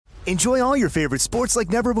Enjoy all your favorite sports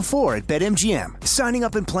like never before at BetMGM. Signing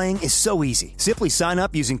up and playing is so easy. Simply sign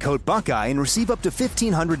up using code Buckeye and receive up to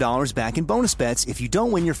 $1,500 back in bonus bets if you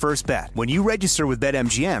don't win your first bet. When you register with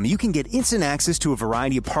BetMGM, you can get instant access to a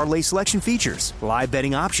variety of parlay selection features, live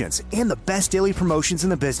betting options, and the best daily promotions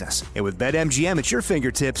in the business. And with BetMGM at your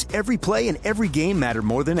fingertips, every play and every game matter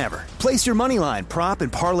more than ever. Place your moneyline, prop,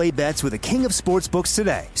 and parlay bets with the king of sportsbooks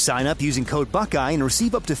today. Sign up using code Buckeye and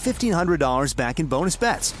receive up to $1,500 back in bonus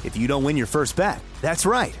bets if you don't win your first bet. That's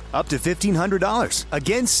right, up to $1,500.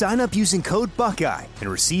 Again, sign up using code Buckeye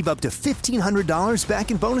and receive up to $1,500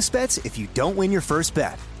 back in bonus bets if you don't win your first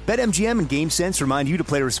bet. BetMGM and GameSense remind you to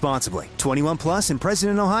play responsibly. 21 plus and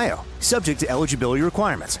present in Ohio. Subject to eligibility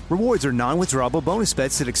requirements. Rewards are non-withdrawable bonus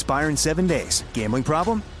bets that expire in 7 days. Gambling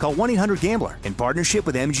problem? Call 1-800-GAMBLER in partnership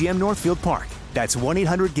with MGM Northfield Park. That's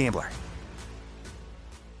 1-800-GAMBLER.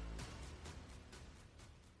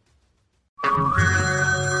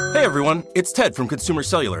 Hey everyone, it's Ted from Consumer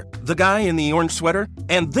Cellular, the guy in the orange sweater,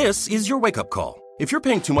 and this is your wake-up call. If you're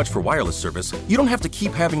paying too much for wireless service, you don't have to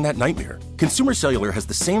keep having that nightmare. Consumer Cellular has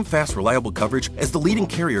the same fast, reliable coverage as the leading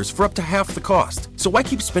carriers for up to half the cost. So why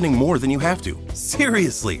keep spending more than you have to?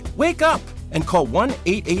 Seriously, wake up and call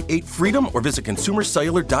 1-888-FREEDOM or visit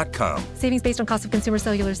consumercellular.com. Savings based on cost of Consumer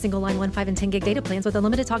Cellular single line 1, 5, and 10 gig data plans with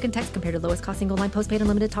unlimited talk and text compared to lowest cost single line postpaid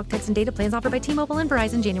unlimited talk, text, and data plans offered by T-Mobile and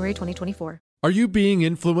Verizon January 2024. Are you being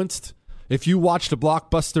influenced? If you watched a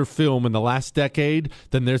blockbuster film in the last decade,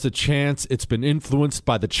 then there's a chance it's been influenced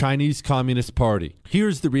by the Chinese Communist Party.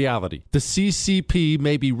 Here's the reality. The CCP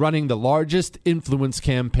may be running the largest influence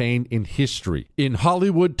campaign in history. In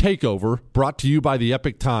Hollywood Takeover, brought to you by the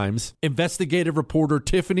Epic Times, investigative reporter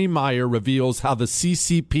Tiffany Meyer reveals how the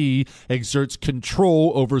CCP exerts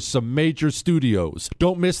control over some major studios.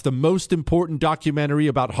 Don't miss the most important documentary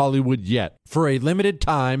about Hollywood yet. For a limited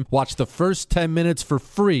time, watch the first 10 minutes for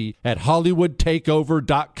free at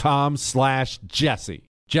HollywoodTakeover.com/Jesse.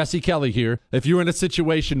 Jesse Kelly here. If you're in a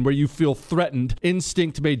situation where you feel threatened,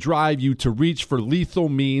 instinct may drive you to reach for lethal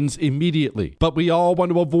means immediately. But we all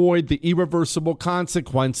want to avoid the irreversible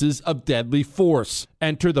consequences of deadly force.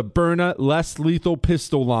 Enter the Byrna less lethal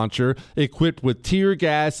pistol launcher equipped with tear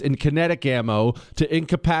gas and kinetic ammo to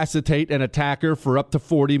incapacitate an attacker for up to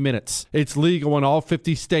 40 minutes. It's legal in all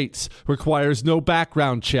 50 states, requires no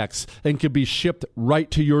background checks, and can be shipped right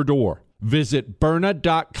to your door. Visit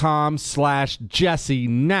Byrna.com/Jesse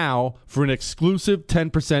now for an exclusive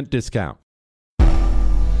 10% discount.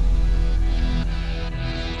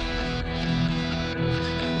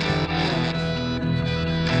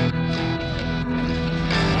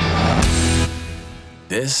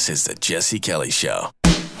 This is the Jesse Kelly Show.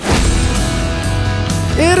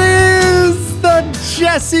 It is the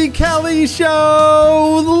Jesse Kelly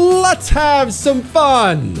Show. Let's have some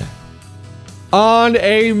fun. On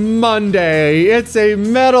a Monday. It's a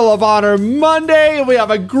Medal of Honor Monday, and we have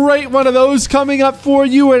a great one of those coming up for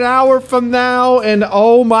you an hour from now. And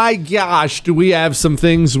oh my gosh, do we have some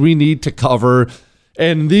things we need to cover.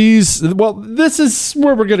 And this is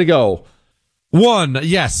where we're going to go. One,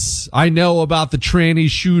 yes, I know about the tranny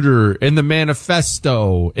shooter in the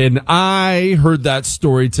manifesto, and I heard that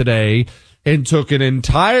story today and took an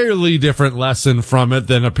entirely different lesson from it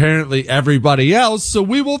than apparently everybody else. So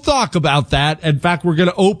we will talk about that. In fact, we're going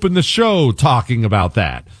to open the show talking about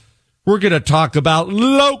that. We're going to talk about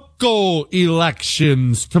local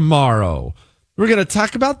elections tomorrow. We're going to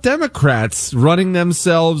talk about Democrats running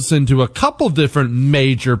themselves into a couple different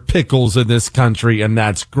major pickles in this country, and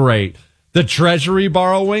that's great. The Treasury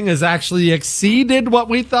borrowing has actually exceeded what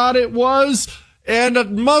we thought it was. And a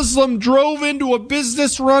Muslim drove into a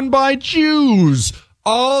business run by Jews.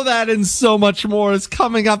 All that and so much more is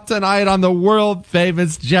coming up tonight on the world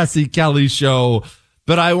famous Jesse Kelly Show.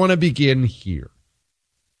 But I want to begin here.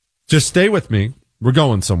 Just stay with me. We're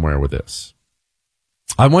going somewhere with this.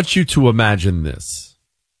 I want you to imagine this.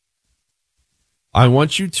 I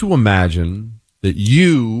want you to imagine that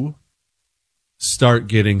you start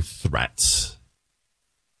getting threats.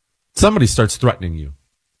 Somebody starts threatening you.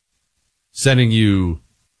 Sending you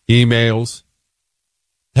emails.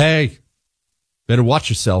 Hey, better watch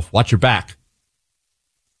yourself. Watch your back.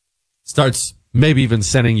 Starts maybe even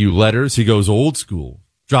sending you letters. He goes old school,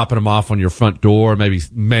 dropping them off on your front door, maybe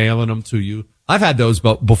mailing them to you. I've had those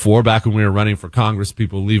before, back when we were running for Congress,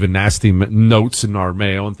 people leaving nasty notes in our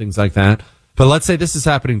mail and things like that. But let's say this is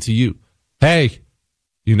happening to you. Hey,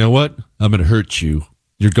 you know what? I'm going to hurt you.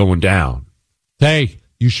 You're going down. Hey,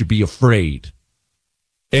 you should be afraid.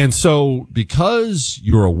 And so because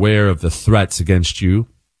you're aware of the threats against you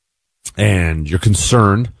and you're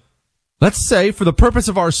concerned, let's say for the purpose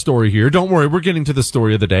of our story here, don't worry, we're getting to the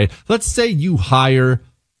story of the day. Let's say you hire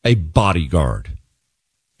a bodyguard.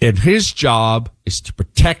 And his job is to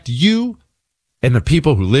protect you and the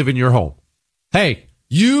people who live in your home. Hey,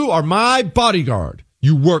 you are my bodyguard.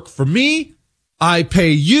 You work for me. I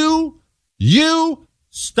pay you. You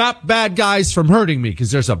stop bad guys from hurting me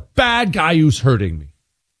because there's a bad guy who's hurting me.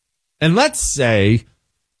 And let's say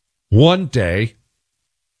one day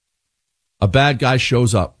a bad guy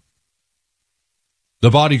shows up. The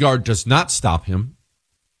bodyguard does not stop him.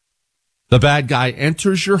 The bad guy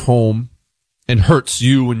enters your home and hurts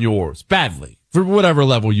you and yours badly for whatever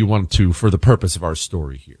level you want to for the purpose of our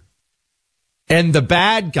story here. And the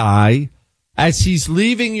bad guy, as he's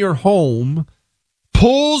leaving your home,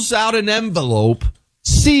 pulls out an envelope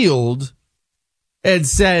sealed and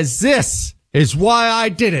says, "This is why I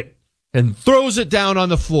did it," and throws it down on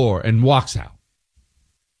the floor and walks out.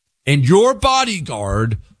 And your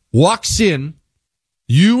bodyguard walks in.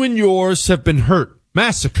 You and yours have been hurt,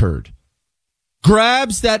 massacred,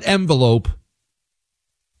 grabs that envelope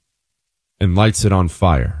and lights it on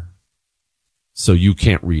fire so you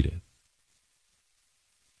can't read it.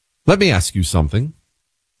 Let me ask you something.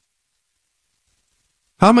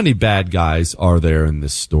 How many bad guys are there in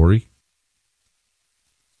this story?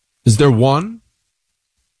 Is there one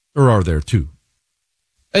or are there two?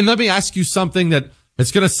 And let me ask you something that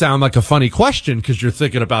it's going to sound like a funny question because you're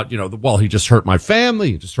thinking about, well, he just hurt my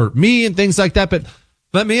family, he just hurt me and things like that. But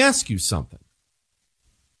let me ask you something.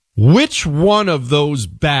 Which one of those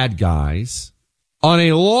bad guys on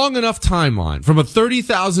a long enough timeline from a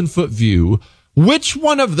 30,000-foot view, which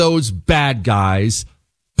one of those bad guys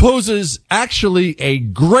poses actually a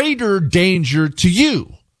greater danger to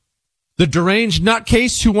you? The deranged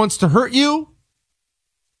nutcase who wants to hurt you?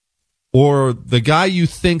 Or the guy you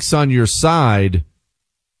think's on your side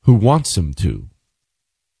who wants him to?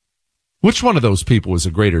 Which one of those people is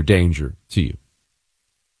a greater danger to you?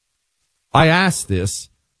 I ask this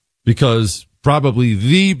because probably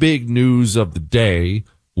the big news of the day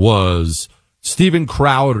was Steven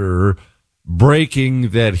Crowder breaking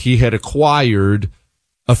that he had acquired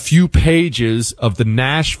a few pages of the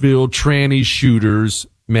Nashville tranny shooters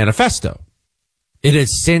manifesto. It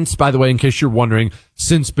has since, by the way, in case you're wondering,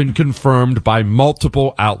 since been confirmed by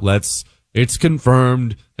multiple outlets. It's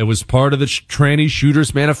confirmed it was part of the tranny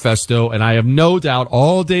shooters manifesto, and I have no doubt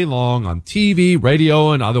all day long on TV,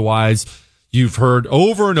 radio, and otherwise, you've heard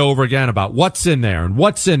over and over again about what's in there and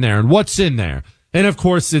what's in there and what's in there. And of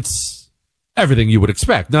course, it's everything you would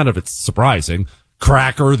expect. None of it's surprising.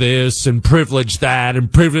 Cracker this and privilege that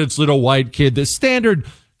and privileged little white kid, the standard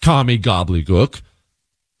commie gobbledygook.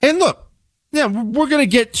 And look, yeah, we're going to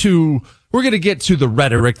get to the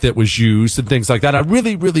rhetoric that was used and things like that. I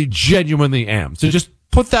really, really genuinely am. So just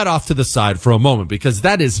put that off to the side for a moment because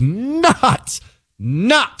that is not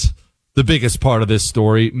the biggest part of this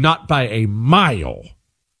story, not by a mile.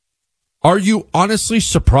 Are you honestly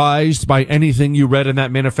surprised by anything you read in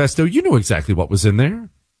that manifesto? You knew exactly what was in there.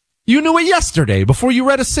 You knew it yesterday before you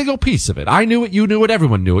read a single piece of it. I knew it. You knew it.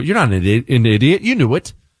 Everyone knew it. You're not an idiot. You knew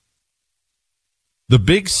it. The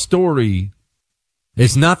big story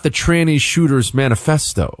is not the tranny shooters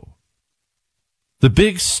manifesto. The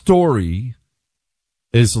big story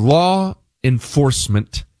is law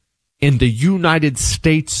enforcement in the United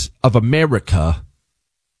States of America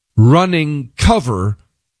running cover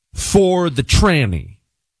for the tranny.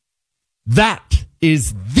 That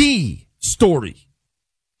is the story.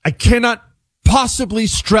 I cannot possibly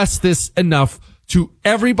stress this enough to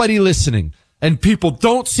everybody listening. And people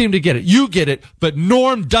don't seem to get it. You get it, but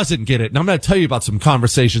Norm doesn't get it. And I'm going to tell you about some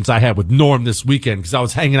conversations I had with Norm this weekend because I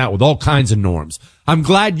was hanging out with all kinds of Norms. I'm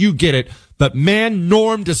glad you get it, but man,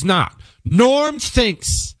 Norm does not. Norm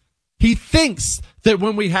thinks that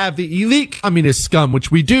when we have the elite communist scum,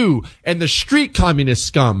 which we do, and the street communist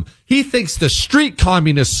scum, he thinks the street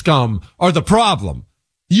communist scum are the problem.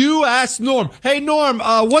 You ask Norm, hey, Norm,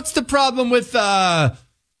 what's the problem with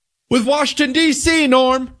Washington, D.C.,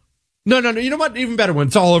 Norm? No. You know what? Even better when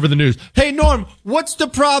it's all over the news. Hey, Norm, what's the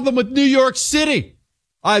problem with New York City?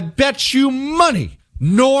 I bet you money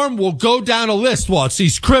Norm will go down a list. Well, it's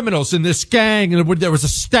these criminals in this gang, and there was a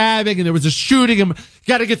stabbing, and there was a shooting, and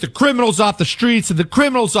got to get the criminals off the streets, and the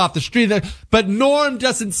criminals off the street. But Norm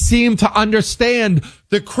doesn't seem to understand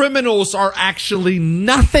the criminals are actually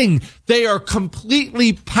nothing. They are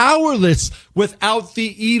completely powerless without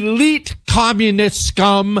the elite communist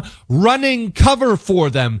scum running cover for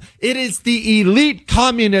them. It is the elite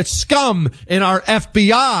communist scum in our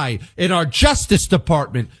FBI, in our Justice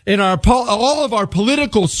Department, in all of our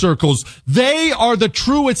political circles. They are the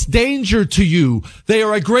truest danger to you. They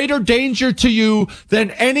are a greater danger to you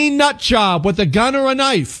than any nut job with a gun or a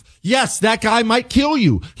knife. Yes, that guy might kill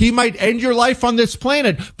you. He might end your life on this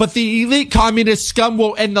planet, but the elite communist scum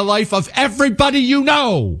will end the life of everybody you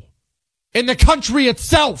know in the country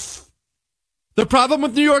itself. The problem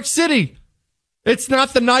with New York City, it's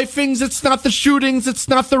not the knifings, it's not the shootings, it's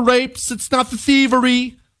not the rapes, it's not the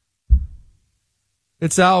thievery.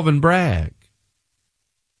 It's Alvin Bragg.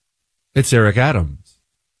 It's Eric Adams.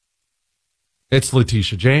 It's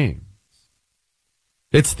Letitia James.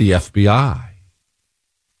 It's the FBI.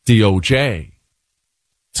 DOJ.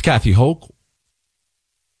 It's Kathy Hochul.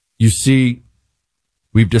 You see,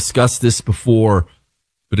 we've discussed this before,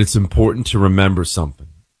 but it's important to remember something.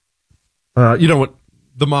 You know what?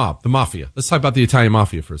 The mob, the mafia. Let's talk about the Italian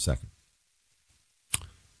mafia for a second.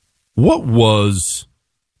 What was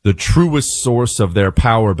the truest source of their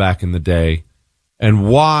power back in the day, and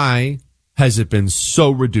why has it been so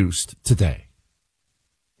reduced today?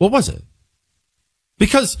 What was it?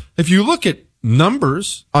 Because if you look at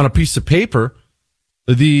numbers on a piece of paper,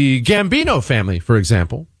 the Gambino family, for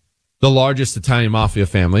example, the largest Italian mafia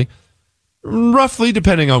family, roughly,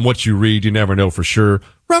 depending on what you read, you never know for sure,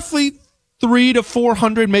 roughly 300 to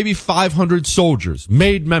 400, maybe 500 soldiers,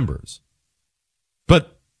 made members.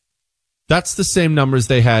 But that's the same numbers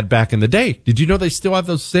they had back in the day. Did you know they still have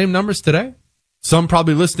those same numbers today? Some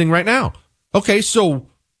probably listening right now. Okay, so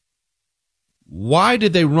why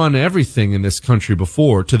did they run everything in this country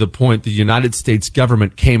before, to the point the United States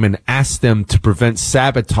government came and asked them to prevent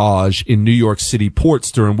sabotage in New York City ports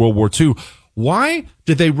during World War II? Why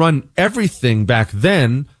did they run everything back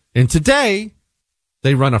then, and today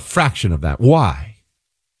they run a fraction of that? Why?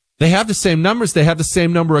 They have the same numbers. They have the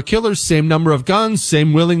same number of killers, same number of guns,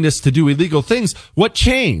 same willingness to do illegal things. What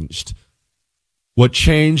changed? What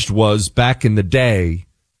changed was, back in the day,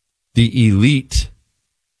 the elite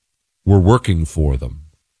were working for them.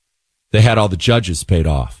 They had all the judges paid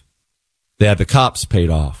off. They had the cops paid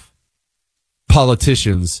off.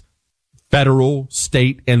 Politicians, federal,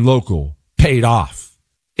 state, and local, paid off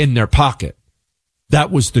in their pocket.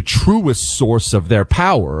 That was the truest source of their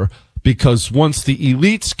power, because once the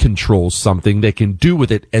elites control something, they can do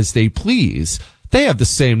with it as they please. They have the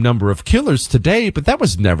same number of killers today, but that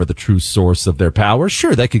was never the true source of their power.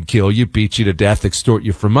 Sure, they could kill you, beat you to death, extort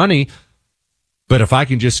you for money. But if I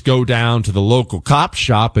can just go down to the local cop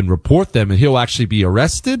shop and report them and he'll actually be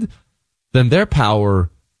arrested, then their power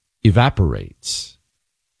evaporates.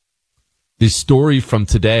 The story from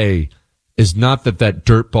today is not that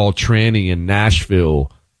dirtball tranny in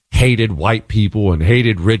Nashville hated white people and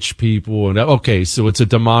hated rich people. And okay, so it's a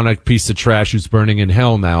demonic piece of trash who's burning in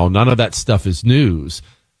hell now. None of that stuff is news.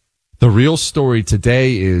 The real story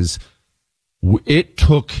today is it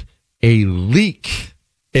took a leak,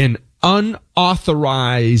 an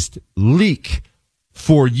unauthorized leak,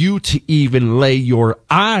 for you to even lay your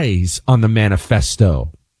eyes on the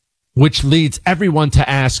manifesto, which leads everyone to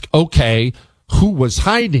ask, okay, who was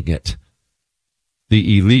hiding it?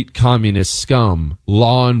 The elite communist scum,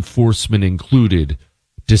 law enforcement included,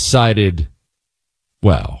 decided,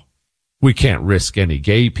 well, we can't risk any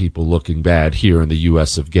gay people looking bad here in the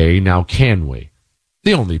U.S. of gay, now can we?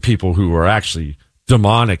 The only people who are actually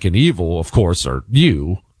demonic and evil, of course, are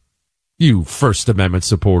you First Amendment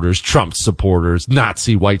supporters, Trump supporters,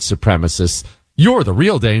 Nazi white supremacists. You're the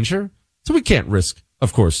real danger. So we can't risk,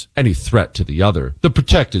 of course, any threat to the other, the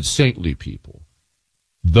protected saintly people.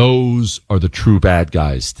 Those are the true bad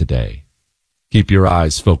guys today. Keep your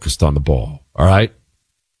eyes focused on the ball. All right.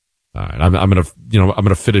 All right. I'm going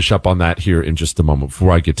to finish up on that here in just a moment.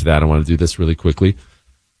 Before I get to that, I want to do this really quickly.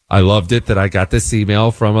 I loved it that I got this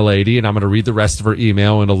email from a lady, and I'm going to read the rest of her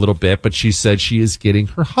email in a little bit, but she said she is getting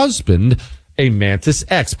her husband a Mantis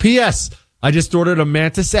X. P.S. I just ordered a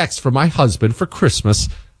Mantis X for my husband for Christmas.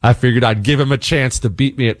 I figured I'd give him a chance to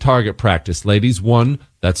beat me at target practice. Ladies, 1,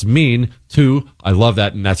 that's mean. 2, I love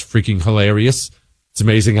that, and that's freaking hilarious. It's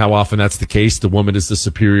amazing how often that's the case. The woman is the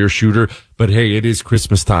superior shooter. But hey, it is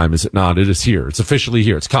Christmas time, is it not? It is here. It's officially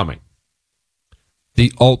here. It's coming.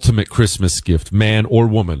 The ultimate Christmas gift, man or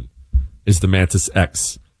woman, is the Mantis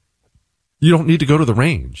X. You don't need to go to the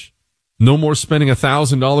range. No more spending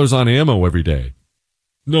 $1,000 on ammo every day.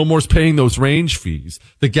 No more paying those range fees,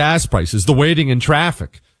 the gas prices, the waiting in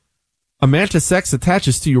traffic. A Mantis X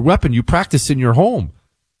attaches to your weapon. You practice in your home,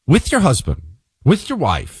 with your husband, with your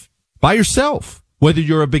wife, by yourself. Whether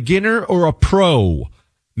you're a beginner or a pro,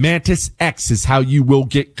 Mantis X is how you will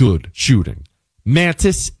get good shooting.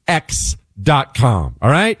 MantisX.com.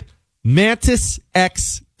 All right?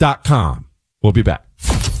 MantisX.com. We'll be back.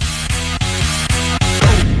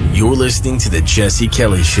 You're listening to The Jesse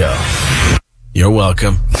Kelly Show. You're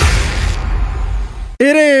welcome.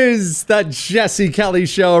 It is the Jesse Kelly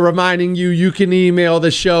Show, reminding you can email the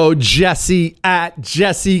show,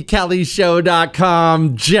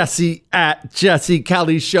 jesse@jessekellyshow.com,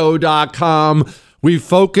 jesse@jessekellyshow.com. We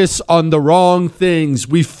focus on the wrong things.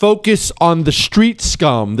 We focus on the street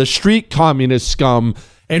scum, the street communist scum.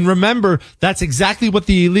 And remember, that's exactly what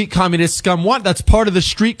the elite communist scum want. That's part of the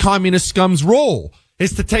street communist scum's role,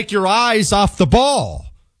 is to take your eyes off the ball.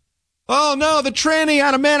 Oh, no, the tranny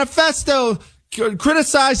had a manifesto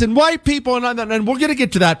criticizing white people, and we're going to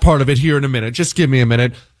get to that part of it here in a minute. Just give me a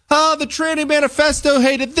minute. Oh, the tranny manifesto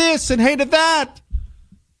hated this and hated that.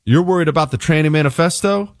 You're worried about the tranny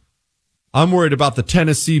manifesto? I'm worried about the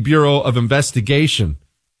Tennessee Bureau of Investigation.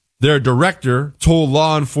 Their director told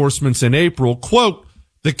law enforcement in April, quote,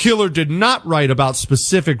 the killer did not write about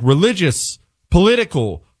specific religious,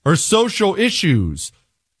 political, or social issues.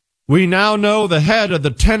 We now know the head of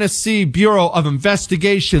the Tennessee Bureau of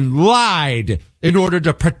Investigation lied in order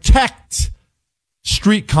to protect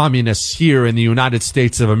street communists here in the United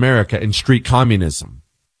States of America and street communism.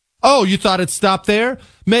 Oh, you thought it stopped there?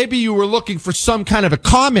 Maybe you were looking for some kind of a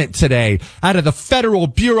comment today out of the Federal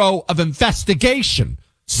Bureau of Investigation.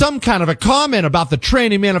 Some kind of a comment about the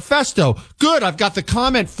training manifesto. Good, I've got the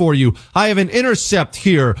comment for you. I have an intercept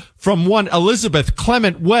here from one Elizabeth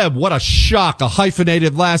Clement Webb. What a shock. A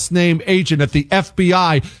hyphenated last name agent at the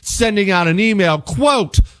FBI sending out an email.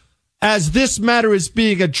 Quote, as this matter is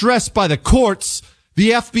being addressed by the courts,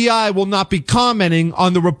 the FBI will not be commenting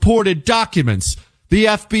on the reported documents. The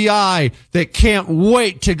FBI that can't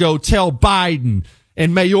wait to go tell Biden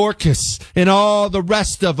and Mayorkas and all the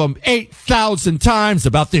rest of them 8,000 times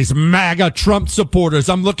about these MAGA Trump supporters.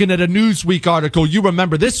 I'm looking at a Newsweek article. You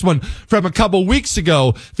remember this one from a couple weeks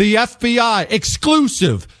ago. The FBI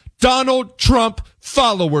exclusive Donald Trump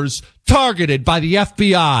followers targeted by the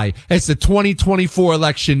FBI as the 2024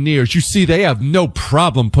 election nears. You see, they have no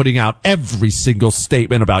problem putting out every single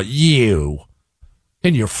statement about you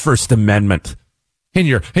and your First Amendment and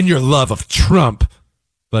your love of Trump.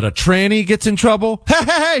 But a tranny gets in trouble?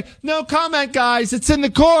 Hey, no comment, guys. It's in the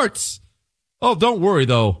courts. Oh, don't worry,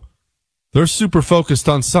 though. They're super focused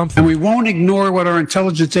on something. And we won't ignore what our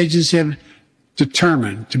intelligence agencies have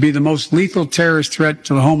determined to be the most lethal terrorist threat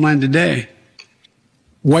to the homeland today.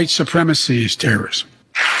 White supremacy is terrorism.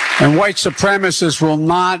 And white supremacists will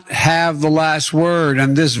not have the last word.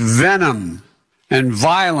 And this venom and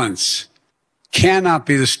violence cannot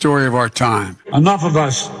be the story of our time. Enough of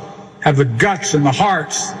us have the guts and the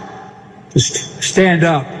hearts to stand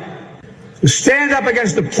up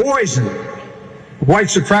against the poison of white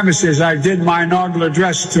supremacy, as I did my inaugural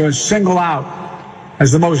address, to single out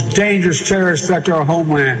as the most dangerous terrorist threat to our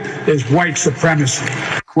homeland is white supremacy.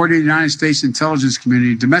 According to the United States intelligence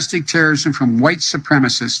community, domestic terrorism from white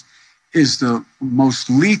supremacists is the most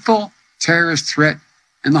lethal terrorist threat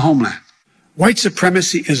in the homeland. White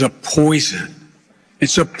supremacy is a poison.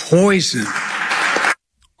 It's a poison.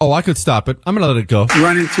 Oh, I could stop it. I'm going to let it go.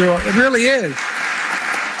 Running through, it really is.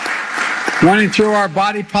 Running through our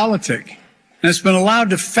body politic. And it's been allowed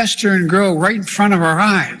to fester and grow right in front of our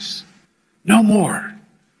eyes. No more.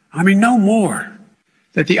 I mean, no more.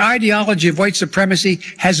 That the ideology of white supremacy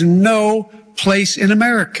has no place in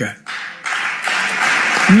America.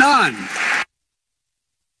 None.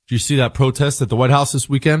 Did you see that protest at the White House this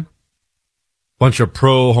weekend? Bunch of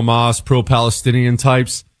pro-Hamas, pro-Palestinian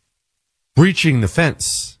types breaching the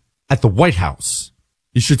fence at the White House.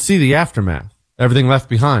 You should see the aftermath. Everything left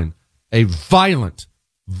behind. A violent,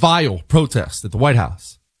 vile protest at the White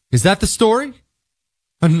House. Is that the story?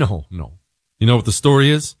 No. You know what the story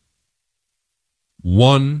is?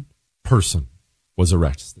 One person was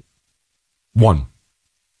arrested. One.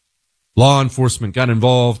 Law enforcement got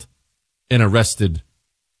involved and arrested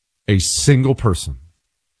a single person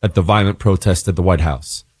at the violent protest at the White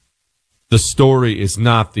House. The story is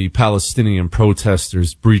not the Palestinian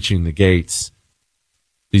protesters breaching the gates.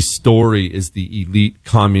 The story is the elite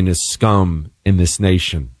communist scum in this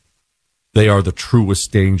nation. They are the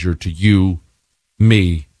truest danger to you,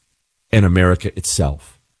 me, and America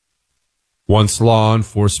itself. Once law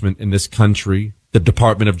enforcement in this country, the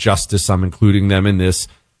Department of Justice, I'm including them in this,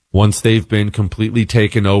 once they've been completely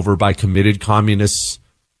taken over by committed communists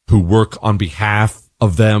who work on behalf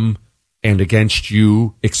of them and against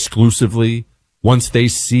you exclusively, once they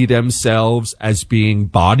see themselves as being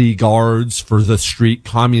bodyguards for the street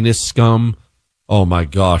communist scum, oh my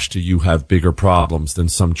gosh, do you have bigger problems than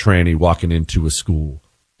some tranny walking into a school?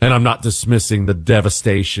 And I'm not dismissing the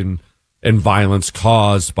devastation and violence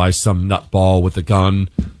caused by some nutball with a gun,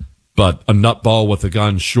 but a nutball with a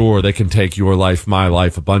gun, sure, they can take your life, my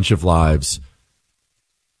life, a bunch of lives.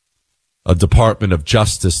 a Department of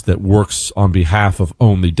Justice that works on behalf of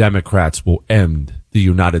only Democrats will end the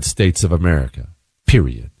United States of America.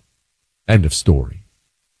 Period. End of story.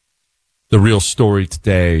 The real story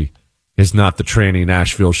today is not the tranny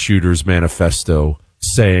Nashville shooters manifesto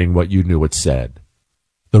saying what you knew it said.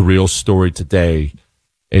 The real story today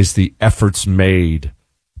is the efforts made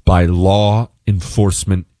by law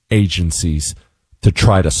enforcement agencies to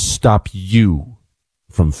try to stop you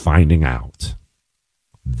from finding out.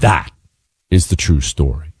 That is the true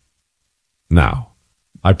story. Now,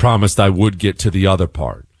 I promised I would get to the other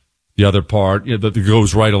part. The other part that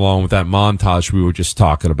goes right along with that montage we were just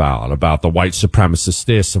talking about the white supremacist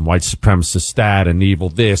this and white supremacist that and evil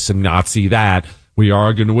this and Nazi that. We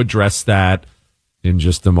are going to address that in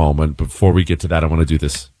just a moment. Before we get to that, I want to do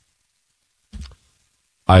this.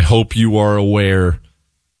 I hope you are aware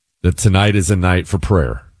that tonight is a night for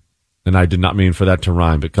prayer. And I did not mean for that to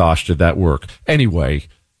rhyme, but gosh, did that work. Anyway,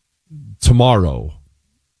 tomorrow,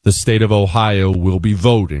 the state of Ohio will be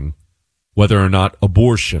voting whether or not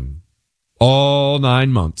abortion, all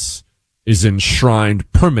 9 months, is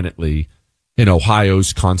enshrined permanently in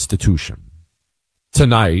Ohio's Constitution.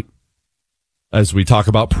 Tonight, as we talk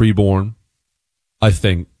about preborn, I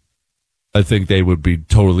think they would be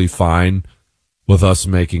totally fine with us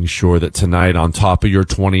making sure that tonight, on top of your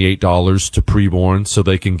 $28 to preborn so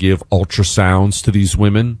they can give ultrasounds to these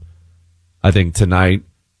women, I think tonight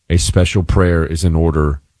a special prayer is in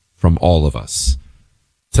order from all of us.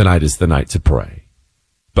 Tonight is the night to pray.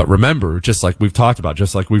 But remember, just like we've talked about,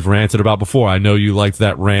 just like we've ranted about before, I know you liked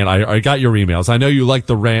that rant. I got your emails. I know you liked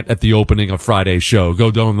the rant at the opening of Friday's show.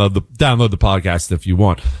 Go download the podcast if you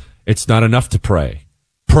want. It's not enough to pray.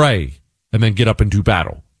 Pray and then get up and do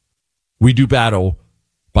battle. We do battle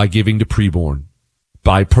by giving to preborn,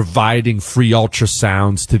 by providing free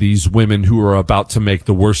ultrasounds to these women who are about to make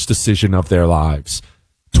the worst decision of their lives.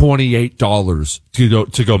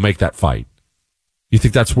 $28 to go make that fight. You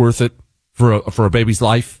think that's worth it for a baby's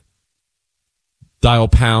life? Dial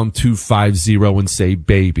pound 250 and say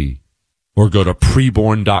baby, or go to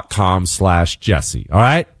preborn.com/Jesse. All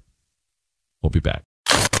right? We'll be back.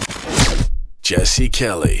 Jesse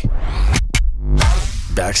Kelly.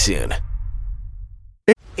 Back soon.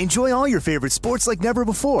 Enjoy all your favorite sports like never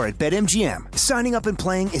before at BetMGM. Signing up and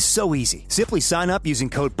playing is so easy. Simply sign up using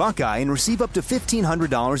code Buckeye and receive up to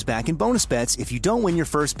 $1,500 back in bonus bets if you don't win your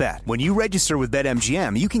first bet. When you register with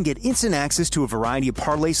BetMGM, you can get instant access to a variety of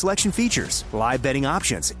parlay selection features, live betting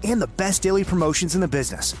options, and the best daily promotions in the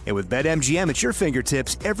business. And with BetMGM at your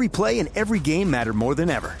fingertips, every play and every game matter more than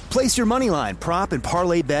ever. Place your moneyline, prop, and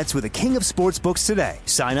parlay bets with the king of sportsbooks today.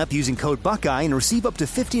 Sign up using code Buckeye and receive up to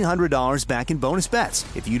 $1,500 back in bonus bets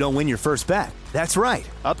if you don't win your first bet. That's right,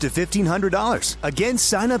 up to $1,500. Again,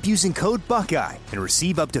 sign up using code Buckeye and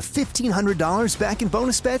receive up to $1,500 back in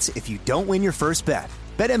bonus bets if you don't win your first bet.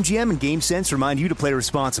 BetMGM and GameSense remind you to play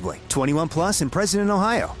responsibly. 21 plus and present in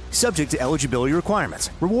Ohio. Subject to eligibility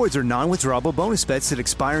requirements. Rewards are non-withdrawable bonus bets that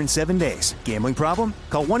expire in 7 days. Gambling problem?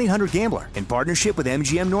 Call 1-800-GAMBLER in partnership with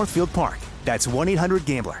MGM Northfield Park. That's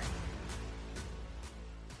 1-800-GAMBLER.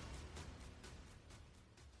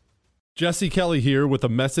 Jesse Kelly here with a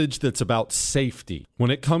message that's about safety.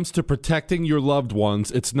 When it comes to protecting your loved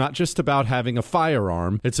ones, it's not just about having a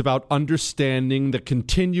firearm. It's about understanding the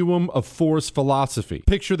continuum of force philosophy.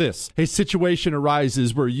 Picture this. A situation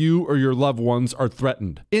arises where you or your loved ones are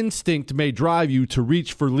threatened. Instinct may drive you to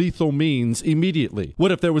reach for lethal means immediately.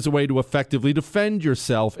 What if there was a way to effectively defend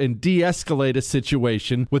yourself and de-escalate a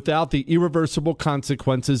situation without the irreversible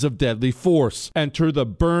consequences of deadly force? Enter the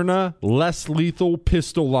Byrna less lethal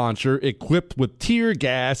pistol launcher equipped with tear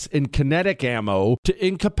gas and kinetic ammo to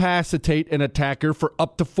incapacitate an attacker for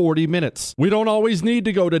up to 40 minutes. We don't always need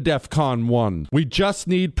to go to DEFCON 1. We just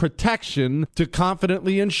need protection to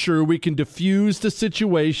confidently ensure we can defuse the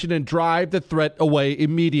situation and drive the threat away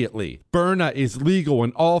immediately. Byrna is legal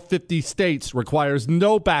in all 50 states, requires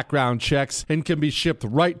no background checks, and can be shipped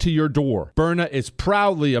right to your door. Byrna is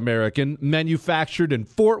proudly American, manufactured in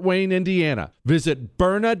Fort Wayne, Indiana. Visit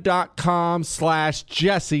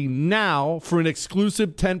Byrna.com/Jesse now for an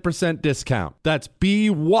exclusive 10% discount. That's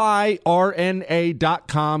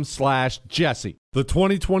BYRNA.com/Jesse. The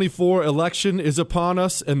 2024 election is upon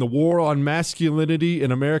us, and the war on masculinity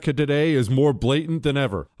in America today is more blatant than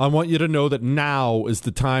ever. I want you to know that now is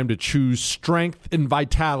the time to choose strength and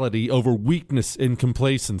vitality over weakness and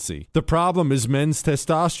complacency. The problem is men's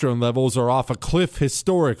testosterone levels are off a cliff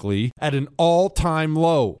historically at an all-time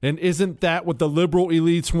low. And isn't that what the liberal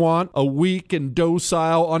elites want? A weak and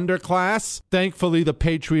docile underclass? Thankfully, the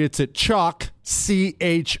patriots at CHOQ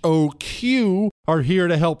are here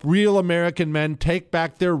to help real American men take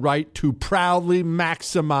back their right to proudly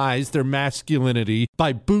maximize their masculinity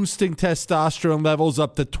by boosting testosterone levels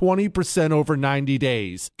up to 20% over 90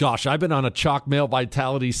 days. Gosh, I've been on a Chalk Male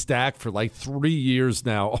Vitality stack for like 3 years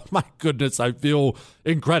now. Oh my goodness, I feel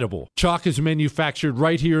incredible. Chalk is manufactured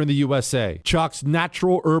right here in the USA. Chalk's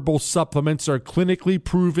natural herbal supplements are clinically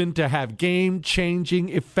proven to have game-changing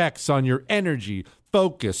effects on your energy,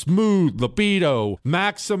 focus, mood, libido.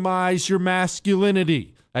 Maximize your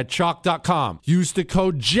masculinity at chalk.com. Use the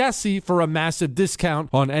code Jesse for a massive discount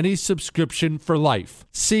on any subscription for life.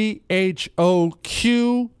 CHOQ.com,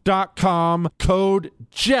 code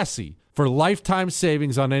Jesse for lifetime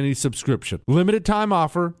savings on any subscription. Limited time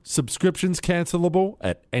offer. Subscriptions cancelable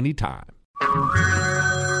at any time.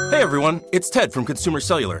 Hey everyone, it's Ted from Consumer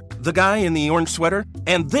Cellular, the guy in the orange sweater,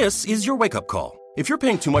 and this is your wake-up call. If you're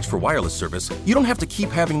paying too much for wireless service, you don't have to keep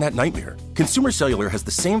having that nightmare. Consumer Cellular has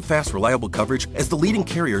the same fast, reliable coverage as the leading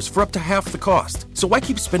carriers for up to half the cost. So why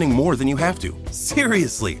keep spending more than you have to?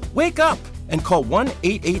 Seriously, wake up and call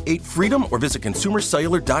 1-888-FREEDOM or visit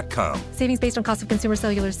consumercellular.com. Savings based on cost of Consumer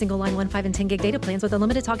Cellular single line 1, 5, and 10 gig data plans with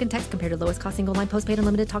unlimited talk and text compared to lowest cost single line postpaid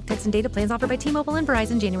unlimited talk, text, and data plans offered by T-Mobile and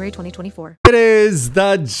Verizon January 2024. It is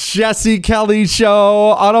the Jesse Kelly Show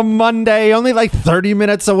on a Monday, only like 30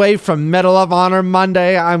 minutes away from Medal of Honor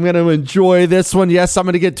Monday. I'm going to enjoy this one. Yes, I'm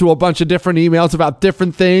going to get to a bunch of different emails about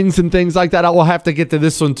different things and things like that. I will have to get to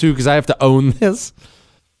this one too because I have to own this.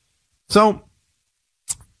 So,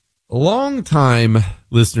 long-time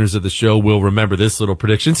listeners of the show will remember this little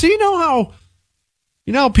prediction. So you know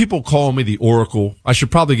how people call me the Oracle? I should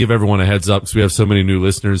probably give everyone a heads up because we have so many new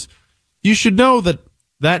listeners. You should know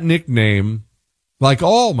that nickname, like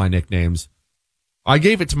all my nicknames, I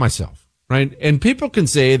gave it to myself, right? And people can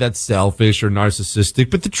say that's selfish or narcissistic,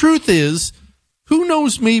 but the truth is, who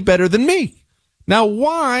knows me better than me? Now,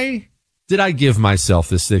 why did I give myself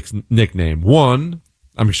this nickname? One,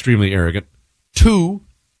 I'm extremely arrogant. Two,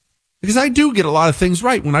 because I do get a lot of things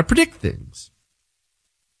right when I predict things.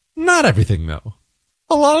 Not everything, though.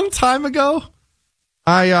 A long time ago,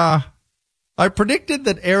 I predicted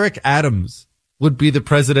that Eric Adams would be the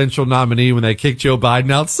presidential nominee when they kicked Joe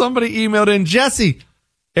Biden out. Somebody emailed in, Jesse,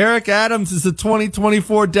 Eric Adams is the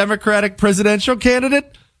 2024 Democratic presidential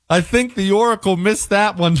candidate. I think the Oracle missed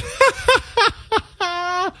that one.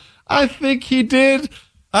 I think he did.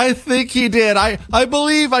 I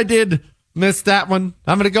believe I did miss that one.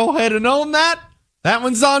 I'm going to go ahead and own that. That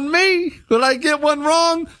one's on me. Will I get one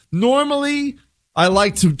wrong? Normally, I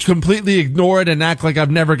like to completely ignore it and act like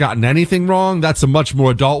I've never gotten anything wrong. That's a much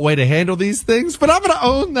more adult way to handle these things. But I'm going to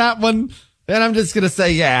own that one. And I'm just going to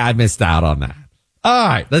say, yeah, I missed out on that. All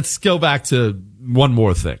right, let's go back to one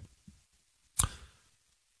more thing.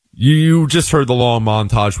 You just heard the long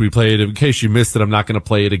montage we played. In case you missed it, I'm not going to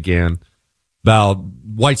play it again. About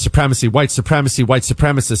white supremacy, white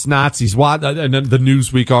supremacists, Nazis, and then the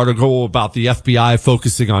Newsweek article about the FBI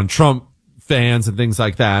focusing on Trump fans and things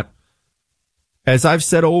like that. As I've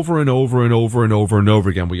said over and over and over and over and over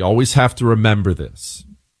again, we always have to remember this.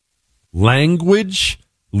 Language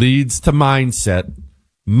leads to mindset.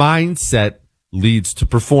 Mindset leads to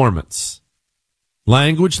performance.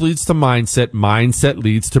 Language leads to mindset. Mindset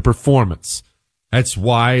leads to performance. That's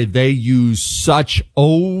why they use such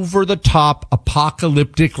over-the-top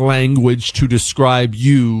apocalyptic language to describe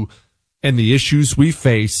you and the issues we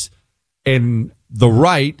face. And the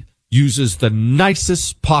right uses the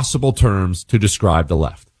nicest possible terms to describe the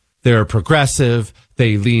left. They're progressive.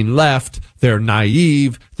 They lean left. They're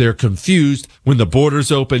naive. They're confused. When the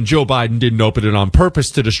borders opened, Joe Biden didn't open it on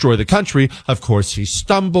purpose to destroy the country. Of course, he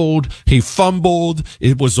stumbled. He fumbled.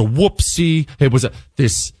 It was a whoopsie. It was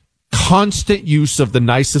this constant use of the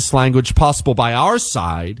nicest language possible by our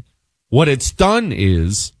side. What it's done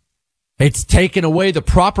is it's taken away the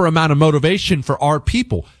proper amount of motivation for our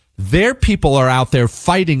people. Their people are out there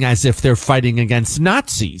fighting as if they're fighting against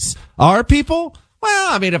Nazis. Our people?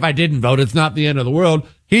 Well, I mean, if I didn't vote, it's not the end of the world.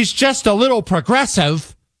 He's just a little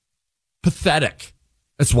progressive. Pathetic.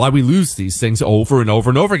 That's why we lose these things over and over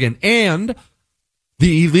and over again. And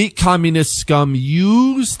the elite communist scum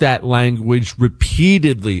use that language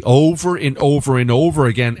repeatedly over and over and over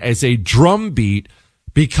again as a drumbeat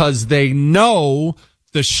because they know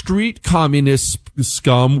the street communist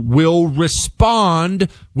scum will respond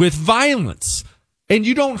with violence. And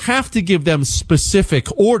you don't have to give them specific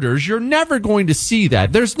orders. You're never going to see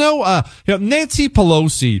that. There's no, Nancy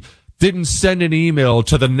Pelosi didn't send an email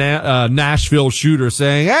to the Nashville shooter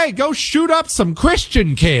saying, hey, go shoot up some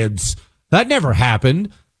Christian kids. That never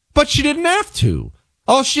happened, but she didn't have to.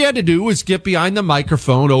 All she had to do was get behind the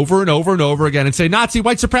microphone over and over and over again and say, Nazi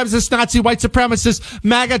white supremacist, Nazi white supremacist,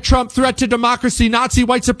 MAGA Trump threat to democracy, Nazi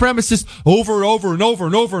white supremacist, over and over and over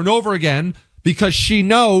and over and over again, because she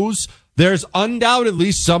knows there's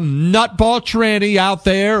undoubtedly some nutball tranny out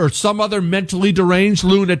there or some other mentally deranged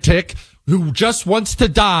lunatic who just wants to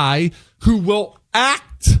die, who will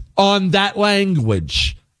act on that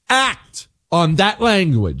language. Act on that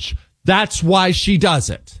language. That's why she does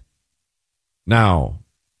it. Now,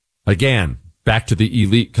 again, back to the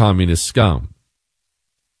elite communist scum.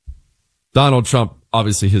 Donald Trump,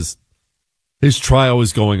 obviously his trial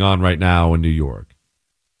is going on right now in New York.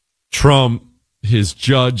 Trump, his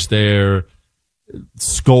judge there,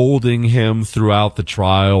 scolding him throughout the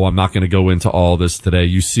trial. I'm not going to go into all this today.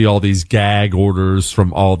 You see all these gag orders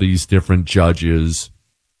from all these different judges.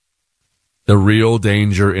 The real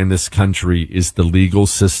danger in this country is the legal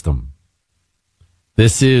system.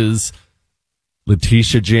 This is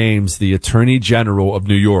Letitia James, the Attorney General of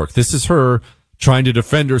New York. This is her trying to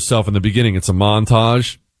defend herself in the beginning. It's a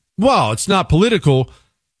montage. Well, it's not political.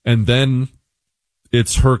 And then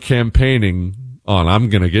it's her campaigning on, I'm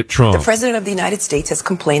going to get Trump. The President of the United States has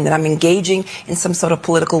complained that I'm engaging in some sort of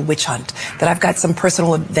political witch hunt, that I've got some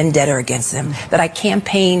personal vendetta against him, that I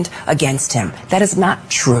campaigned against him. That is not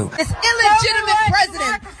true. This illegitimate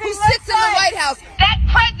president who sits in the White House. That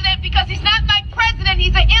president, because he's not my president,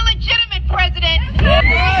 he's an illegitimate president.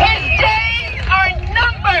 His days are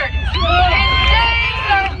numbered. His days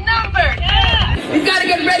are numbered. We've got to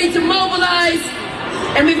get ready to mobilize,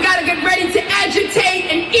 and we've got to get ready to agitate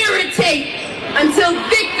and irritate until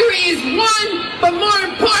victory is won, but more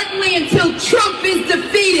importantly, until Trump is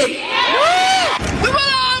defeated. We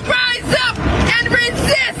will all rise up and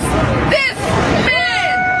resist this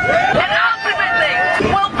man, and ultimately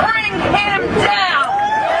we'll bring him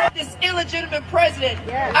down. This illegitimate president,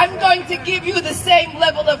 I'm going to give you the same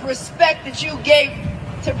level of respect that you gave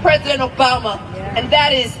to President Obama, and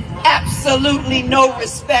that is absolutely no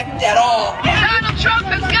respect at all. Donald Trump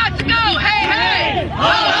has got to go. Hey, hey, ho,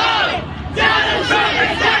 ho. Donald Trump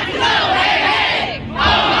has got to go. Hey, hey, ho,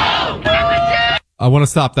 ho. I want to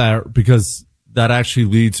stop there because that actually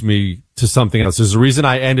leads me to something else. There's a reason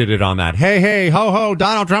I ended it on that. Hey, hey, ho, ho,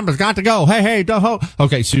 Donald Trump has got to go. Hey, hey, ho.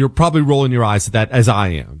 Okay, so you're probably rolling your eyes at that, as I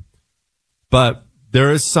am. But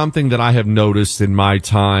there is something that I have noticed in my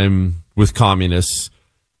time with communists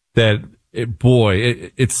that,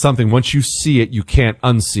 it's something, once you see it, you can't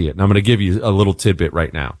unsee it. And I'm going to give you a little tidbit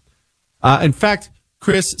right now. In fact,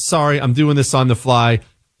 Chris, sorry, I'm doing this on the fly.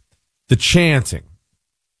 The chanting.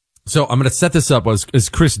 So I'm going to set this up as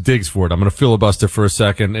Chris digs for it. I'm going to filibuster for a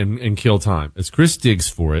second and kill time. As Chris digs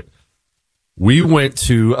for it, we went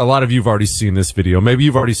to, a lot of you have already seen this video. Maybe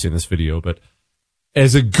you've already seen this video, but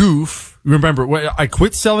as a goof, remember, I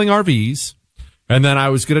quit selling RVs, and then I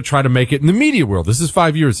was going to try to make it in the media world. This is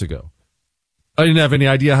 5 years ago. I didn't have any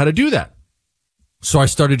idea how to do that. So I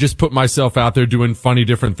started just putting myself out there doing funny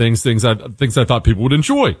different things I thought people would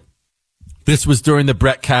enjoy. This was during the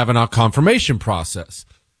Brett Kavanaugh confirmation process.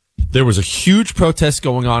 There was a huge protest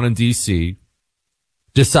going on in D.C.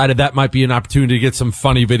 Decided that might be an opportunity to get some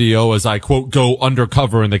funny video as I, quote, go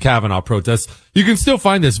undercover in the Kavanaugh protest. You can still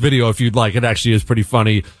find this video if you'd like. It actually is pretty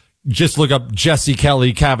funny. Just look up Jesse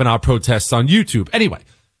Kelly Kavanaugh protests on YouTube. Anyway,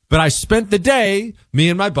 but I spent the day, me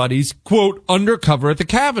and my buddies, quote, undercover at the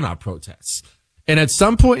Kavanaugh protests. And at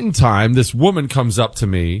some point in time, this woman comes up to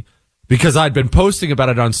me because I'd been posting about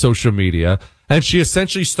it on social media, and she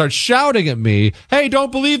essentially starts shouting at me, hey,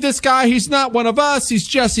 don't believe this guy. He's not one of us. He's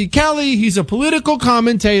Jesse Kelly. He's a political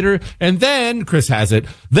commentator. And then, Chris has it,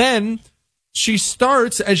 then she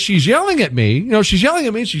starts, as she's yelling at me, she's yelling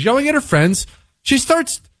at me, she's yelling at her friends, she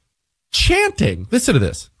starts chanting. Listen to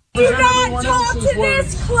this. Do not talk to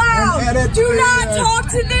this clown. Do not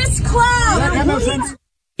talk to this clown.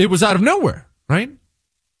 It was out of nowhere, right?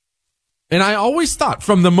 And I always thought,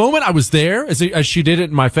 from the moment I was there, as she did it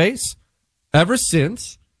in my face, ever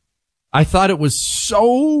since, I thought it was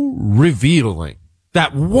so revealing.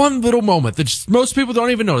 That one little moment that most people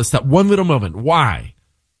don't even notice, that one little moment. Why?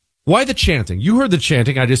 Why the chanting? You heard the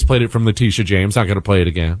chanting. I just played it from Letitia James. Not going to play it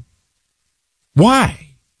again. Why?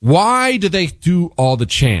 Why do they do all the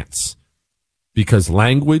chants? Because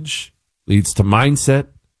language leads to mindset.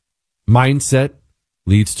 Mindset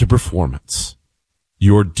leads to performance.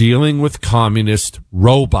 You're dealing with communist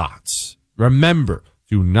robots. Remember,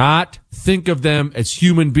 do not think of them as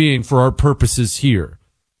human beings for our purposes here.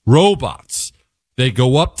 Robots. They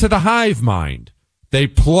go up to the hive mind. They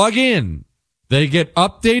plug in. They get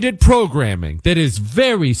updated programming that is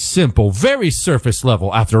very simple, very surface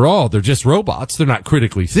level. After all, they're just robots. They're not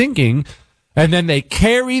critically thinking. And then they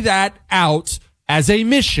carry that out as a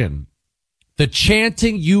mission, the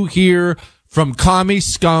chanting you hear from commie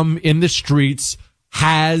scum in the streets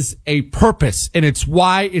has a purpose, and it's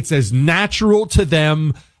why it's as natural to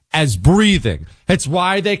them as breathing. It's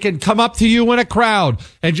why they can come up to you in a crowd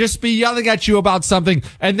and just be yelling at you about something,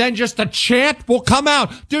 and then just a chant will come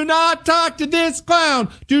out. Do not talk to this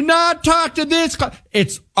clown. Do not talk to this clown.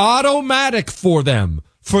 It's automatic for them,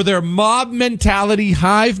 for their mob mentality,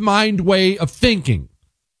 hive mind way of thinking.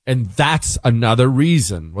 And that's another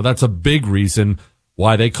reason. Well, that's a big reason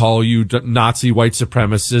why they call you Nazi, white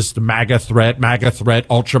supremacist, MAGA threat,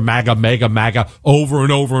 ultra MAGA, mega MAGA, over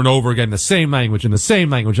and over and over again, the same language and the same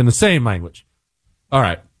language and the same language. All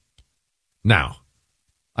right. Now,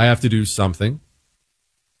 I have to do something.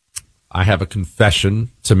 I have a confession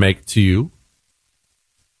to make to you.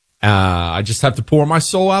 I just have to pour my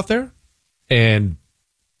soul out there, and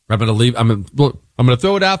I'm going to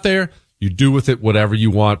throw it out there. You do with it whatever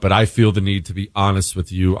you want, but I feel the need to be honest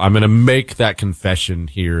with you. I'm going to make that confession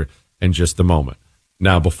here in just a moment.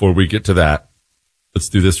 Now, before we get to that, let's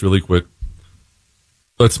do this really quick.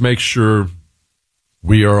 Let's make sure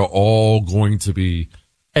we are all going to be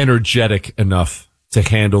energetic enough to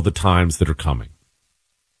handle the times that are coming.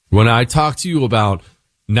 When I talk to you about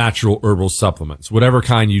natural herbal supplements, whatever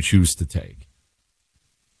kind you choose to take,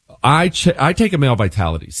 I take a male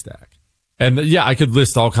vitality stack. And yeah, I could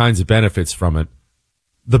list all kinds of benefits from it.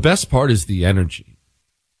 The best part is the energy.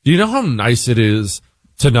 Do you know how nice it is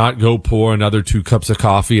to not go pour another 2 cups of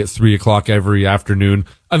coffee at 3:00 every afternoon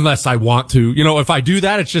unless I want to? You know, if I do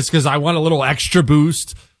that, it's just because I want a little extra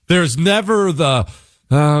boost. There's never the,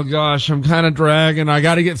 oh gosh, I'm kind of dragging. I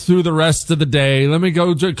got to get through the rest of the day. Let me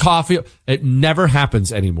go drink coffee. It never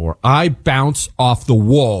happens anymore. I bounce off the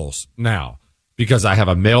walls now, because I have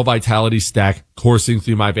a male vitality stack coursing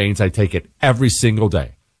through my veins. I take it every single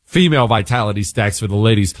day. Female vitality stacks for the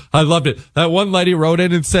ladies. I loved it. That one lady wrote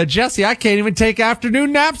in and said, Jesse, I can't even take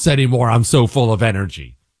afternoon naps anymore. I'm so full of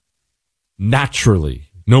energy. Naturally.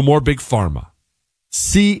 No more big pharma.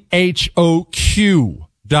 CHOQ.com.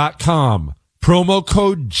 Promo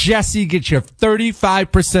code Jesse gets you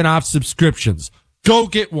 35% off subscriptions. Go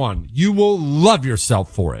get one. You will love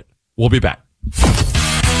yourself for it. We'll be back.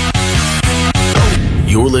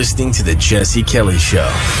 You're listening to The Jesse Kelly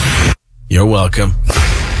Show. You're welcome.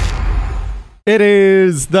 It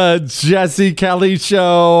is The Jesse Kelly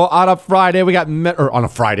Show on a Friday. We got, on a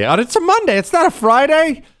Friday. It's a Monday. It's not a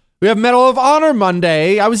Friday. We have Medal of Honor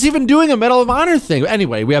Monday. I was even doing a Medal of Honor thing.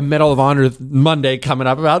 Anyway, we have Medal of Honor Monday coming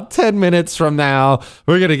up about 10 minutes from now.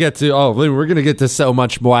 We're going to get to so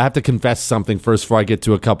much more. I have to confess something first before I get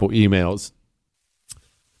to a couple emails.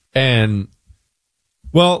 And,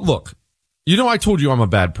 well, look. You know, I told you I'm a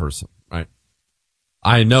bad person, right?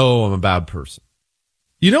 I know I'm a bad person.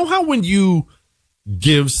 You know how when you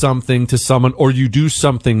give something to someone or you do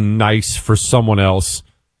something nice for someone else,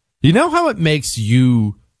 you know how it makes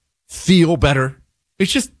you feel better?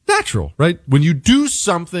 It's just natural, right? When you do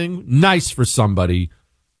something nice for somebody,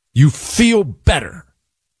 you feel better.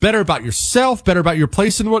 Better about yourself, better about your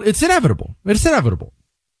place in the world. It's inevitable. It's inevitable.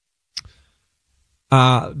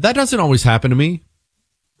 That doesn't always happen to me.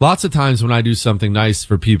 Lots of times when I do something nice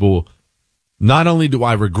for people, not only do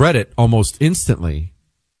I regret it almost instantly,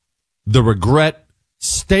 the regret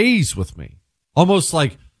stays with me. Almost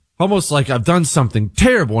like I've done something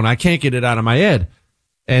terrible and I can't get it out of my head.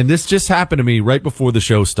 And this just happened to me right before the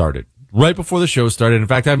show started. Right before the show started. In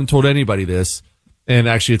fact, I haven't told anybody this. And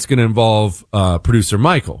actually, it's going to involve producer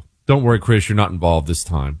Michael. Don't worry, Chris, you're not involved this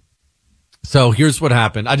time. So here's what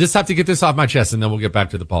happened. I just have to get this off my chest and then we'll get back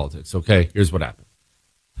to the politics. Okay, here's what happened.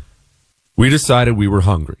 We decided we were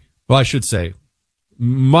hungry. Well, I should say,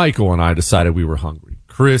 Michael and I decided we were hungry.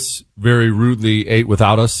 Chris very rudely ate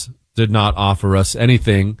without us, did not offer us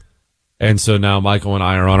anything. And so now Michael and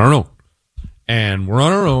I are on our own. And we're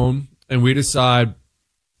on our own, and we decide,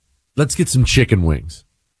 let's get some chicken wings.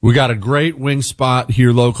 We got a great wing spot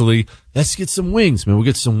here locally. Let's get some wings, man. We'll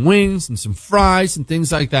get some wings and some fries and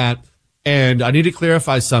things like that. And I need to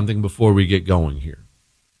clarify something before we get going here.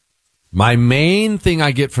 My main thing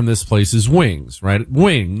I get from this place is wings, right?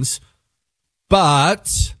 Wings. But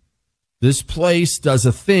this place does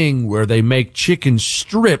a thing where they make chicken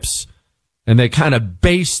strips and they kind of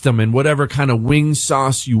baste them in whatever kind of wing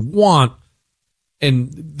sauce you want.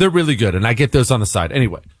 And they're really good. And I get those on the side.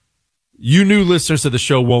 Anyway, you new listeners of the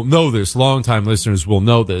show won't know this. Longtime listeners will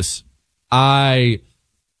know this. I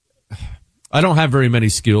don't have very many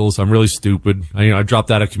skills. I'm really stupid. I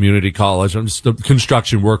dropped out of community college. I'm just a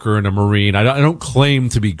construction worker and a Marine. I don't claim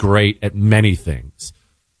to be great at many things,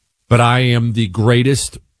 but I am the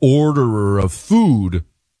greatest orderer of food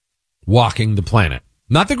walking the planet.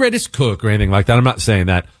 Not the greatest cook or anything like that. I'm not saying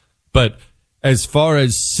that. But as far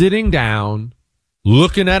as sitting down,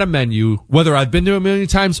 looking at a menu, whether I've been to a million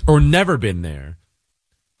times or never been there,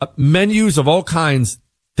 menus of all kinds,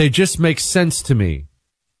 they just make sense to me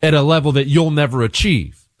at a level that you'll never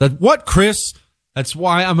achieve. What, Chris? That's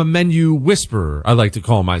why I'm a menu whisperer, I like to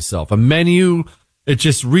call myself. A menu, it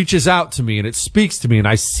just reaches out to me and it speaks to me, and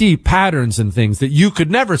I see patterns and things that you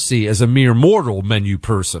could never see as a mere mortal menu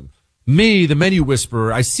person. Me, the menu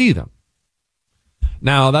whisperer, I see them.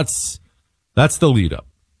 Now, that's the lead up.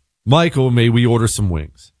 Michael, may we order some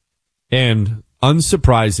wings? And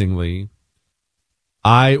unsurprisingly,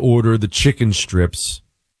 I order the chicken strips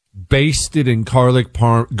basted in garlic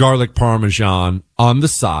parmesan on the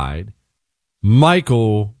side.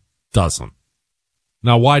 Michael doesn't.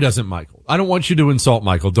 Now, why doesn't Michael? I don't want you to insult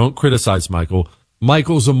Michael. Don't criticize Michael.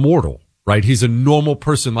 Michael's a mortal, right? He's a normal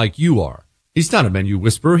person like you are. He's not a menu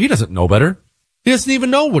whisperer. He doesn't know better. He doesn't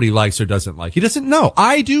even know what he likes or doesn't like. He doesn't know.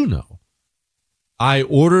 I do know. I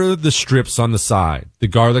order the strips on the side, the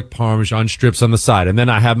garlic parmesan strips on the side, and then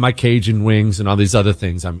I have my Cajun wings and all these other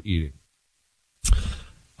things I'm eating.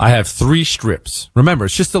 I have 3 strips. Remember,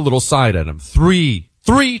 it's just a little side item. 3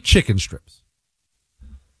 chicken strips.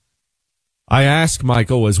 I ask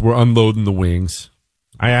Michael as we're unloading the wings,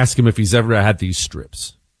 I ask him if he's ever had these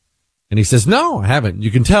strips. And he says, no, I haven't.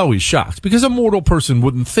 You can tell he's shocked because a mortal person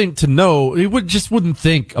wouldn't think to know. He wouldn't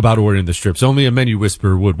think about ordering the strips. Only a menu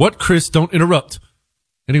whisperer would. What, Chris? Don't interrupt.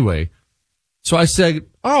 Anyway, so I said,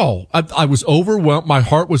 I was overwhelmed. My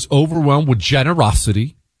heart was overwhelmed with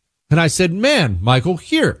generosity. And I said, man, Michael,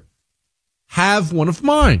 here, have one of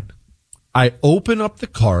mine. I open up the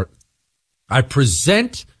cart. I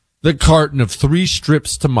present the carton of 3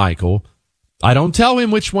 strips to Michael. I don't tell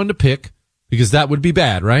him which one to pick because that would be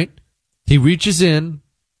bad, right? He reaches in,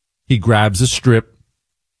 he grabs a strip,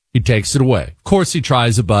 he takes it away. Of course, he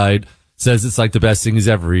tries a bite, says it's like the best thing he's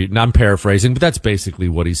ever eaten. I'm paraphrasing, but that's basically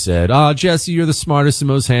what he said. Oh, Jesse, you're the smartest and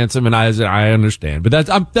most handsome, and I understand. But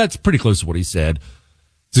that's pretty close to what he said.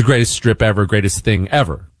 It's the greatest strip ever, greatest thing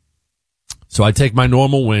ever. So I take my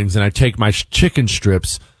normal wings and I take my chicken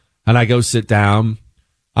strips and I go sit down.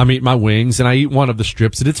 I'm eating my wings and I eat one of the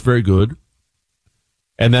strips and it's very good.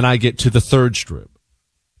 And then I get to the 3rd strip.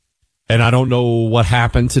 And I don't know what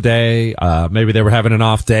happened today. Maybe they were having an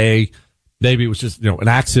off day. Maybe it was just, an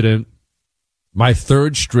accident. My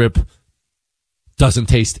 3rd strip doesn't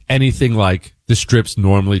taste anything like the strips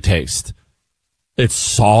normally taste. It's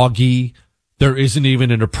soggy. There isn't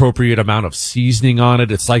even an appropriate amount of seasoning on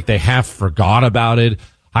it. It's like they half forgot about it.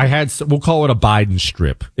 We'll call it a Biden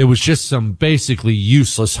strip. It was just some basically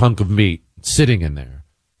useless hunk of meat sitting in there.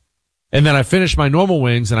 And then I finished my normal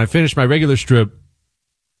wings and I finished my regular strip.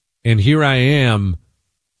 And here I am,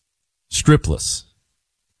 stripless.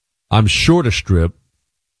 I'm short a strip.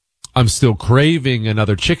 I'm still craving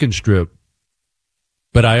another chicken strip,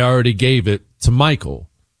 but I already gave it to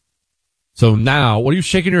Michael. So now, what are you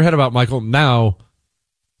shaking your head about, Michael? Now,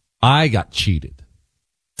 I got cheated.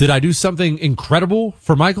 Did I do something incredible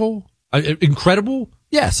for Michael? Incredible?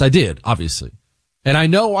 Yes, I did, obviously. And I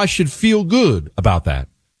know I should feel good about that,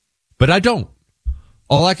 but I don't.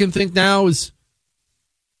 All I can think now is,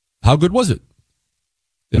 how good was it?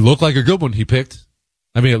 It looked like a good one he picked.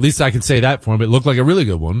 I mean, at least I can say that for him. It looked like a really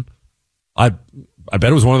good one. I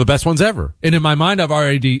bet it was one of the best ones ever. And in my mind, I've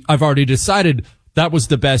already decided that was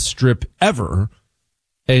the best strip ever.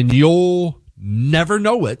 And you'll never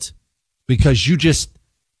know it because you just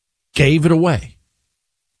gave it away.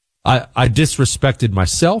 I disrespected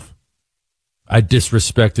myself. I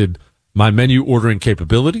disrespected my menu ordering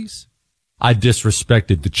capabilities. I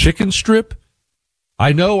disrespected the chicken strip.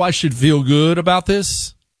 I know I should feel good about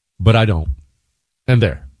this, but I don't. And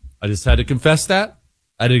there. I just had to confess that.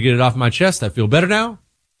 I had to get it off my chest. I feel better now.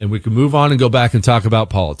 And we can move on and go back and talk about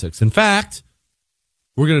politics. In fact,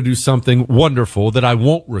 we're going to do something wonderful that I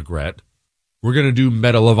won't regret. We're going to do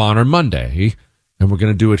Medal of Honor Monday. And we're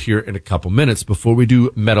going to do it here in a couple minutes. Before we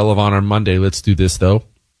do Medal of Honor Monday, let's do this, though.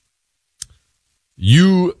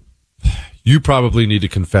 You probably need to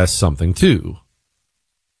confess something, too.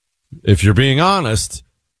 If you're being honest,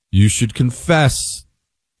 you should confess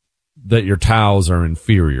that your towels are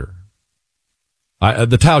inferior.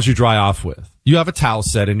 The towels you dry off with. You have a towel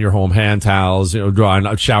set in your home, hand towels,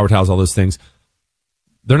 dry, shower towels, all those things.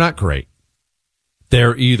 They're not great.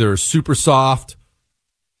 They're either super soft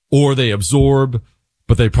or they absorb,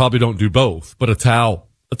 but they probably don't do both. But a towel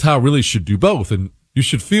really should do both, and you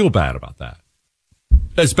should feel bad about that.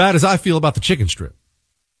 As bad as I feel about the chicken strip.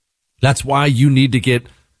 That's why you need to get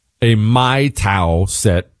a My Towel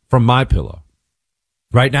set from MyPillow.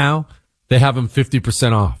 Right now, they have them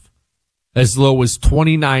 50% off. as low as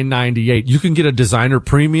 $29.98. You can get a designer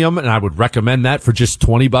premium, and I would recommend that for just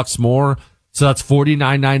 $20 more. So that's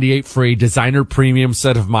 $49.98 for a designer premium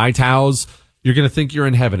set of My Towels. You're going to think you're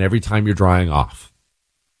in heaven every time you're drying off.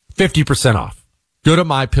 50% off. Go to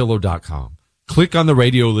MyPillow.com. Click on the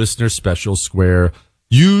radio listener special square.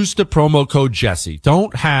 Use the promo code Jesse.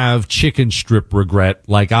 Don't have chicken strip regret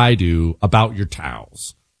like I do about your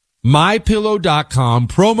towels. MyPillow.com,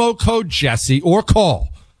 promo code Jesse, or call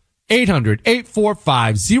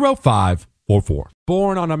 800-845-0544.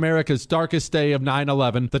 Born on America's darkest day of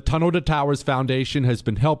 9/11, the Tunnel to Towers Foundation has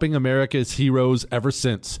been helping America's heroes ever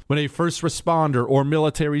since. When a first responder or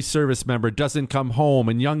military service member doesn't come home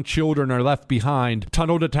and young children are left behind,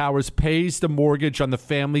 Tunnel to Towers pays the mortgage on the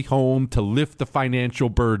family home to lift the financial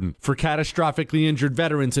burden. For catastrophically injured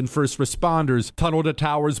veterans and first responders, Tunnel to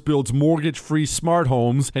Towers builds mortgage-free smart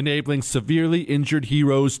homes, enabling severely injured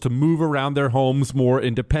heroes to move around their homes more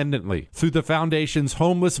independently. Through the foundation's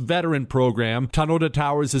Homeless Veteran Program, Tunnel to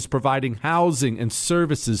Towers is providing housing and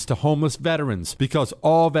services to homeless veterans, because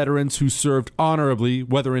all veterans who served honorably,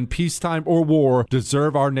 whether in peacetime or war,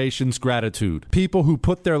 deserve our nation's gratitude. People who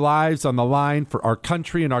put their lives on the line for our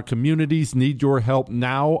country and our communities need your help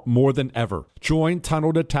now more than ever. Join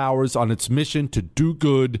Tunnel to Towers on its mission to do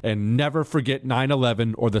good and never forget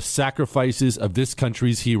 9/11 or the sacrifices of this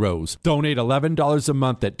country's heroes. Donate $11 a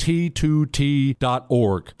month at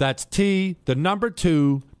T2T.org. That's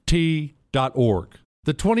T2T.org.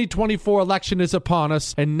 The 2024 election is upon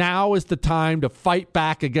us, and now is the time to fight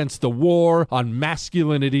back against the war on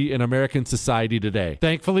masculinity in American society today.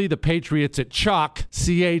 Thankfully, the patriots at CHOQ,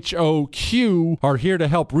 C-H-O-Q, are here to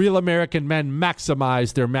help real American men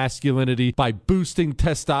maximize their masculinity by boosting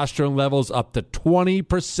testosterone levels up to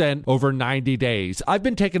 20% over 90 days. I've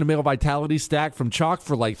been taking a male vitality stack from CHOQ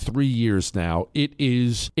for like 3 years now. It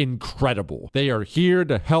is incredible. They are here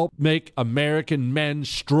to help make American men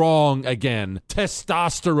strong again. Testosterone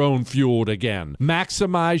fueled again.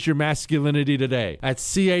 Maximize your masculinity today at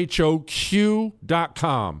CHOQ.com.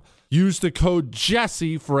 Use the code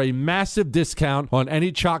Jesse for a massive discount on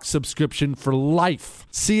any CHOQ subscription for life.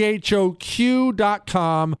 CHOQ.com,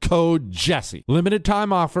 code Jesse. Limited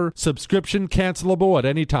time offer. Subscription cancelable at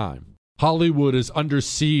any time. Hollywood is under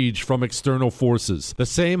siege from external forces. The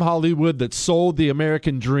same Hollywood that sold the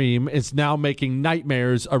American dream is now making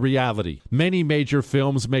nightmares a reality. Many major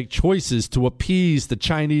films make choices to appease the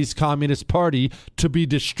Chinese Communist Party to be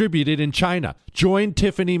distributed in China. Join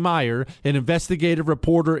Tiffany Meyer, an investigative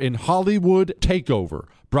reporter in Hollywood Takeover,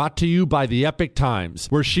 brought to you by the Epic Times,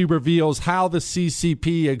 where she reveals how the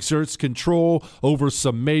CCP exerts control over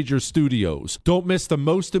some major studios. Don't miss the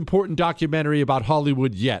most important documentary about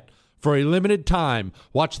Hollywood yet. For a limited time,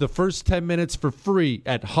 watch the first 10 minutes for free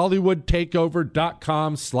at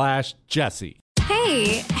HollywoodTakeover.com/Jesse.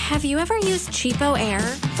 Hey, have you ever used Cheapo Air?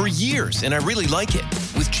 For years, and I really like it.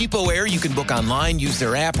 With Cheapo Air, you can book online, use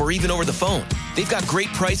their app, or even over the phone. They've got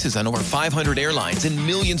great prices on over 500 airlines and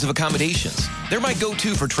millions of accommodations. They're my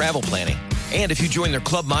go-to for travel planning. And if you join their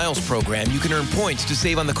Club Miles program, you can earn points to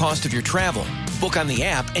save on the cost of your travel. Book on the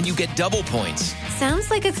app, and you get double points.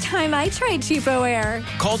 Sounds like it's time I tried Cheapo Air.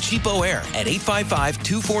 Call Cheapo Air at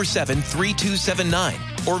 855-247-3279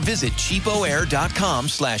 or visit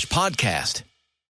cheapoair.com/podcast.